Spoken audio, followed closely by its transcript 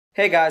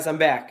Hey guys, I'm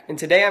back, and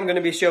today I'm going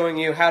to be showing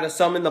you how to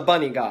summon the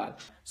bunny god.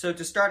 So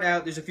to start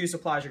out, there's a few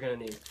supplies you're going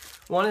to need.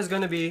 One is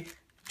going to be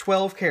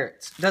 12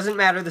 carrots. Doesn't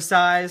matter the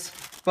size,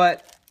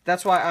 but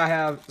that's why I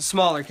have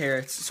smaller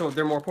carrots, so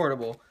they're more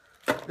portable.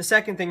 The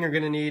second thing you're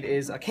going to need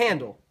is a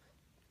candle.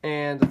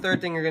 And the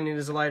third thing you're going to need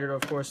is a lighter to,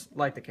 of course,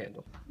 light the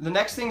candle. The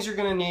next things you're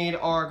going to need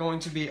are going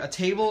to be a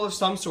table of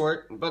some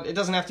sort, but it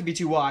doesn't have to be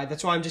too wide.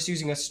 That's why I'm just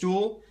using a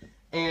stool,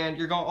 and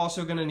you're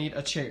also going to need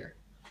a chair.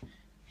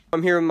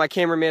 I'm here with my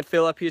cameraman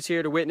Philip. He's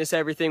here to witness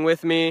everything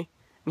with me.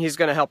 And he's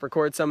going to help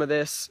record some of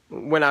this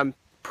when I'm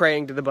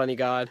praying to the bunny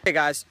god. Hey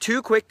guys,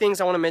 two quick things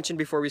I want to mention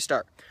before we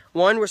start.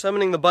 One, we're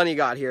summoning the bunny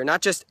god here,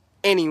 not just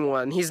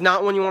anyone. He's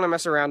not one you want to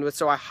mess around with,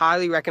 so I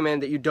highly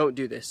recommend that you don't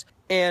do this.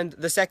 And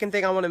the second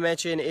thing I want to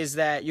mention is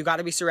that you got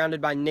to be surrounded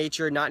by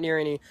nature, not near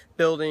any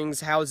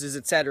buildings, houses,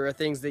 etc.,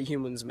 things that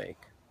humans make.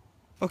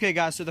 Okay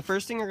guys, so the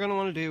first thing you're going to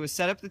want to do is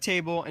set up the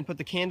table and put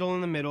the candle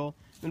in the middle.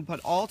 Then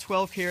put all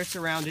 12 carrots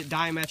around it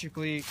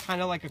diametrically,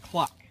 kind of like a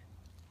clock.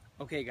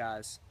 Okay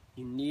guys,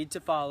 you need to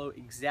follow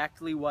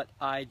exactly what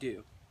I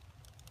do.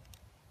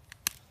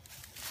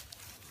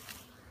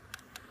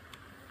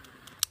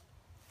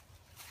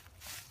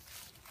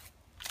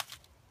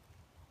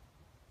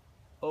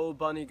 O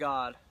bunny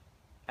god,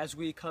 as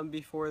we come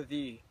before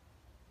thee,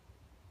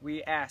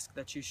 we ask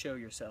that you show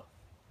yourself.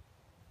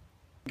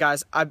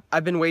 Guys,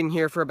 I've been waiting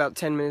here for about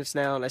 10 minutes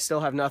now and I still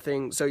have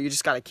nothing, so you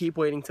just gotta keep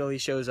waiting till he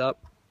shows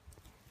up.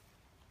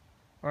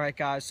 Alright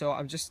guys, so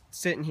I'm just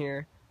sitting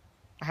here.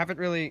 I haven't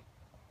really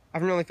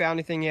found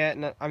anything yet,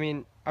 and I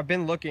mean, I've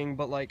been looking,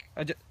 but like,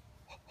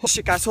 holy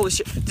shit guys, holy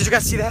shit. Did you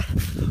guys see that?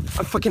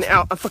 I'm fucking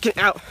out,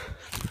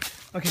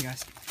 Okay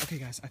guys,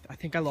 I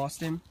think I lost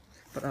him,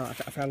 but I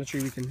found a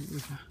tree we can,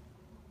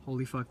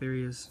 holy fuck, there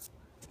he is.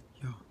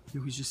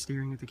 Yo, he's just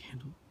staring at the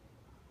candle.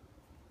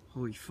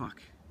 Holy fuck.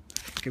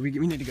 Okay, we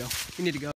need to go.